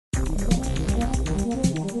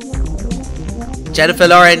Jennifer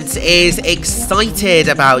Lawrence is excited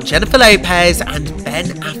about Jennifer Lopez and Ben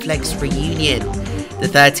Affleck's reunion. The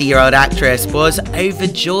 30-year-old actress was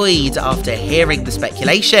overjoyed after hearing the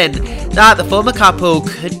speculation that the former couple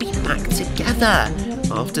could be back together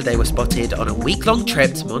after they were spotted on a week-long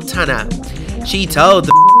trip to Montana. She told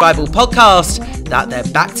the Bible podcast that they're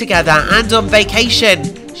back together and on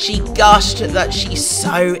vacation. She gushed that she's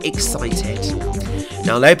so excited.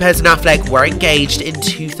 Now, Lopez and Affleck were engaged in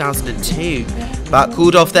 2002, but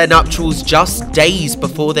called off their nuptials just days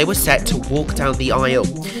before they were set to walk down the aisle,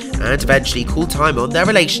 and eventually called time on their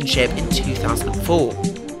relationship in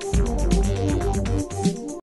 2004.